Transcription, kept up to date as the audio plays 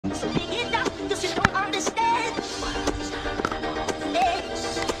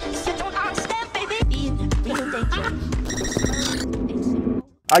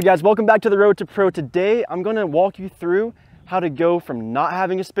All right guys, welcome back to the Road to Pro. Today I'm going to walk you through how to go from not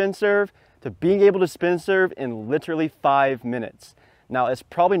having a spin serve to being able to spin serve in literally 5 minutes. Now it's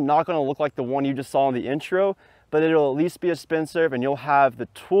probably not going to look like the one you just saw in the intro, but it'll at least be a spin serve and you'll have the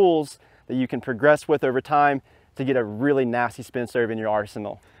tools that you can progress with over time to get a really nasty spin serve in your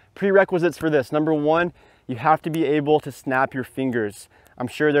arsenal. Prerequisites for this: number one, you have to be able to snap your fingers. I'm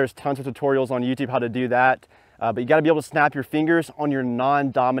sure there's tons of tutorials on YouTube how to do that. But you gotta be able to snap your fingers on your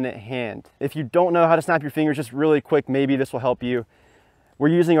non-dominant hand. If you don't know how to snap your fingers, just really quick, maybe this will help you. We're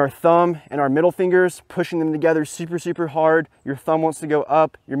using our thumb and our middle fingers, pushing them together super hard. Your thumb wants to go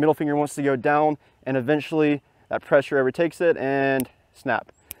up, your middle finger wants to go down, and eventually that pressure overtakes it and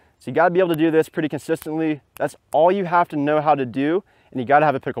snap. So you gotta be able to do this pretty consistently. That's all you have to know how to do, and you gotta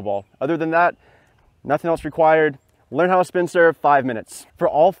have a pickleball. Other than that, nothing else required. Learn how to spin serve, 5 minutes. For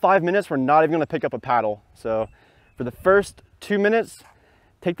all 5 minutes, we're not even gonna pick up a paddle. So for the first 2 minutes,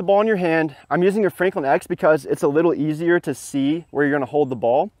 take the ball in your hand. I'm using a Franklin X because it's a little easier to see where you're gonna hold the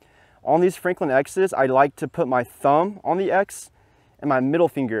ball. On these Franklin X's, I like to put my thumb on the X and my middle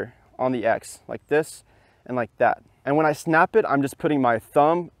finger on the X, like this and like that. And when I snap it, I'm just putting my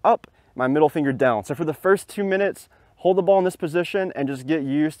thumb up, my middle finger down. So for the first 2 minutes, hold the ball in this position and just get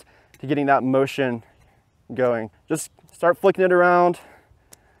used to getting that motion going. Just start flicking it around,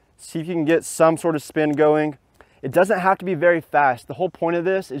 see if you can get some sort of spin going. It doesn't have to be very fast. The whole point of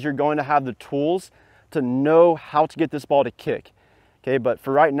this is you're going to have the tools to know how to get this ball to kick. Okay, but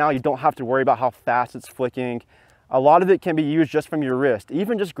for right now, you don't have to worry about how fast it's flicking. A lot of it can be used just from your wrist.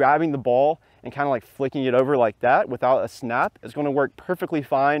 Even just grabbing the ball and kind of like flicking it over like that without a snap is going to work perfectly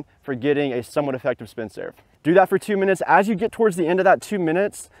fine for getting a somewhat effective spin serve. Do that for 2 minutes. As you get towards the end of that 2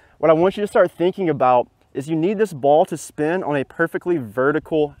 minutes, what I want you to start thinking about is you need this ball to spin on a perfectly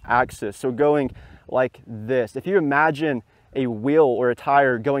vertical axis. So going like this. If you imagine a wheel or a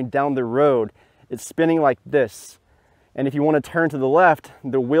tire going down the road, it's spinning like this. And if you want to turn to the left,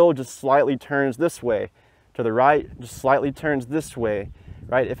 the wheel just slightly turns this way. To the right, just slightly turns this way,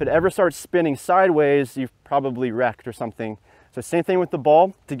 right? If it ever starts spinning sideways, you've probably wrecked or something. So same thing with the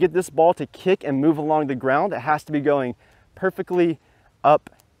ball. To get this ball to kick and move along the ground, it has to be going perfectly up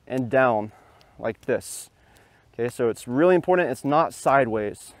and down like this. Okay, so it's really important. It's not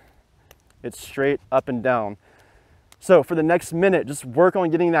sideways. It's straight up and down. So for the next minute, just work on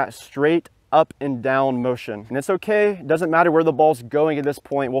getting that straight up and down motion. And it's okay. It doesn't matter where the ball's going at this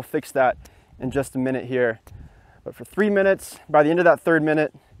point. We'll fix that in just a minute here. But for 3 minutes, by the end of that 3rd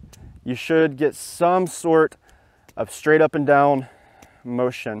minute, you should get some sort of straight up and down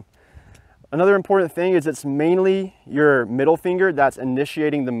motion. Another important thing is it's mainly your middle finger that's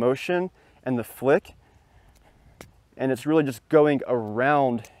initiating the motion and the flick, and it's really just going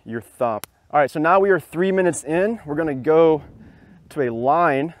around your thumb. All right, so now we are 3 minutes in. We're gonna go to a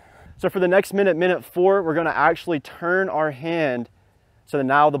line. So for the next minute, minute 4, we're gonna actually turn our hand so that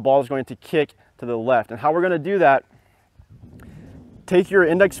now the ball is going to kick to the left. And how we're gonna do that, take your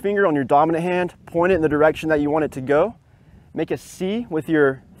index finger on your dominant hand, point it in the direction that you want it to go, make a C with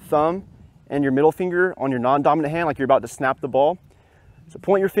your thumb and your middle finger on your non-dominant hand like you're about to snap the ball. So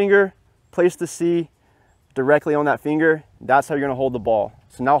point your finger, place the C directly on that finger. That's how you're gonna hold the ball.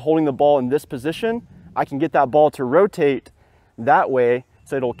 So now holding the ball in this position, I can get that ball to rotate that way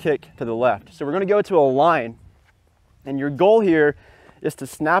so it'll kick to the left. So we're gonna go to a line, and your goal here is to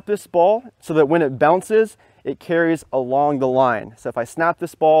snap this ball so that when it bounces, it carries along the line. So if I snap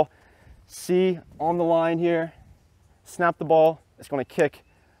this ball, C on the line here, snap the ball, it's gonna kick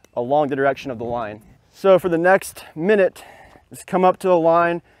along the direction of the line. So for the next minute, just come up to a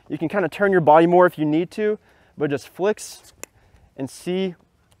line. You can kind of turn your body more if you need to, but just flicks and see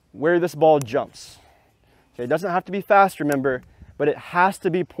where this ball jumps. Okay, it doesn't have to be fast, remember, but it has to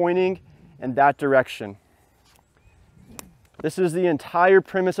be pointing in that direction. This is the entire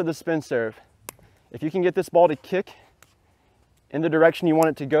premise of the spin serve. If you can get this ball to kick in the direction you want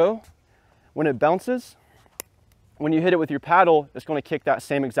it to go, when it bounces, when you hit it with your paddle, it's going to kick that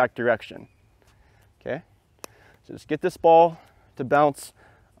same exact direction. Okay? So just get this ball to bounce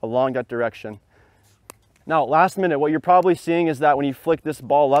along that direction. Now, last minute, what you're probably seeing is that when you flick this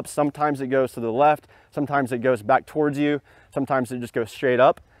ball up, sometimes it goes to the left, sometimes it goes back towards you, sometimes it just goes straight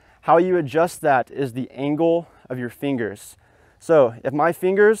up. How you adjust that is the angle of your fingers. So if my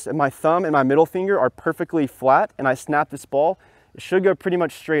fingers, if my thumb and my middle finger are perfectly flat and I snap this ball, it should go pretty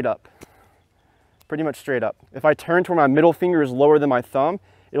much straight up. Pretty much straight up. If I turn to where my middle finger is lower than my thumb,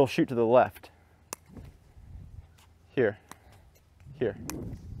 it'll shoot to the left. Here, here.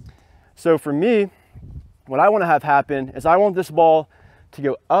 So for me, what I want to have happen is I want this ball to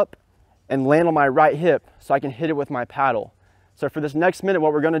go up and land on my right hip so I can hit it with my paddle. So for this next minute,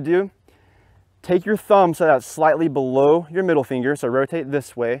 what we're gonna do, take your thumb so that's slightly below your middle finger, so rotate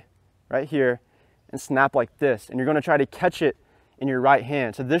this way, right here, and snap like this. And you're gonna try to catch it in your right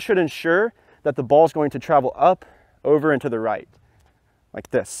hand. So this should ensure that the ball is going to travel up, over, and to the right,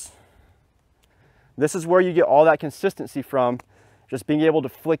 like this. This is where you get all that consistency from, just being able to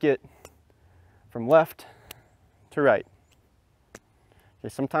flick it from left to right. Okay,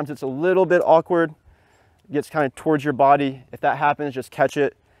 sometimes it's a little bit awkward, it gets kind of towards your body. If that happens, just catch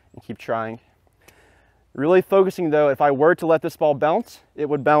it and keep trying. Really focusing though, if I were to let this ball bounce, it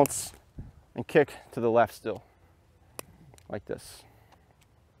would bounce and kick to the left still, like this.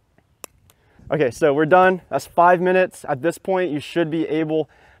 Okay, so we're done. That's 5 minutes. At this point, you should be able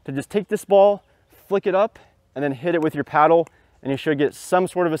to just take this ball, flick it up, and then hit it with your paddle, and you should get some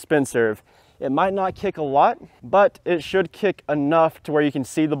sort of a spin serve. It might not kick a lot, but it should kick enough to where you can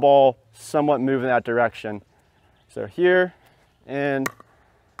see the ball somewhat move in that direction. So here, and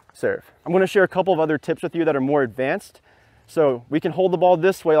serve. I'm gonna share a couple of other tips with you that are more advanced. So we can hold the ball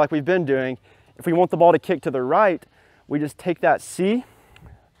this way like we've been doing. If we want the ball to kick to the right, we just take that C,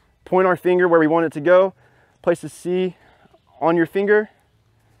 point our finger where we want it to go, place the C on your finger,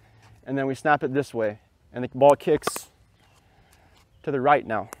 and then we snap it this way. And the ball kicks to the right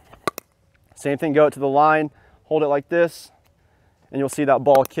now. Same thing, go to the line, hold it like this, and you'll see that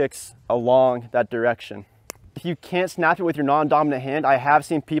ball kicks along that direction. If you can't snap it with your non-dominant hand, I have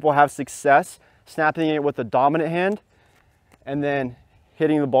seen people have success snapping it with the dominant hand and then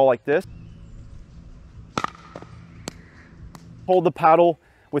hitting the ball like this. Hold the paddle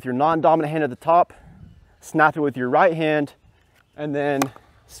with your non-dominant hand at the top, snap it with your right hand, and then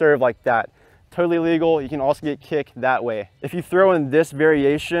serve like that. Totally legal. You can also get kick that way. If you throw in this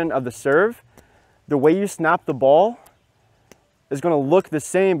variation of the serve, the way you snap the ball is going to look the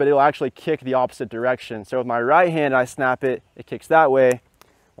same, but it'll actually kick the opposite direction. So with my right hand, I snap it, it kicks that way.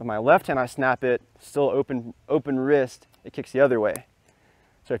 With my left hand, I snap it, still open wrist, it kicks the other way.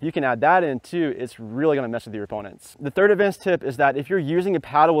 So if you can add that in too, it's really going to mess with your opponents. The third advanced tip is that if you're using a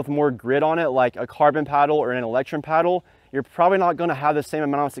paddle with more grit on it, like a carbon paddle or an electrum paddle, you're probably not going to have the same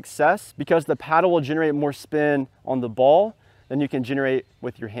amount of success because the paddle will generate more spin on the ball than you can generate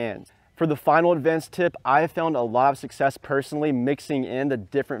with your hands. For the final advanced tip, I found a lot of success personally mixing in the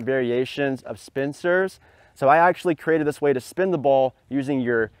different variations of spin serves. So I actually created this way to spin the ball using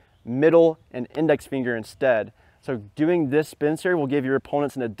your middle and index finger instead. So doing this spin serve will give your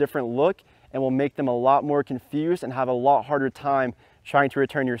opponents a different look and will make them a lot more confused and have a lot harder time trying to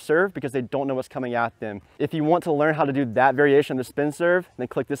return your serve because they don't know what's coming at them. If you want to learn how to do that variation of the spin serve, then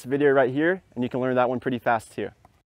click this video right here and you can learn that one pretty fast too.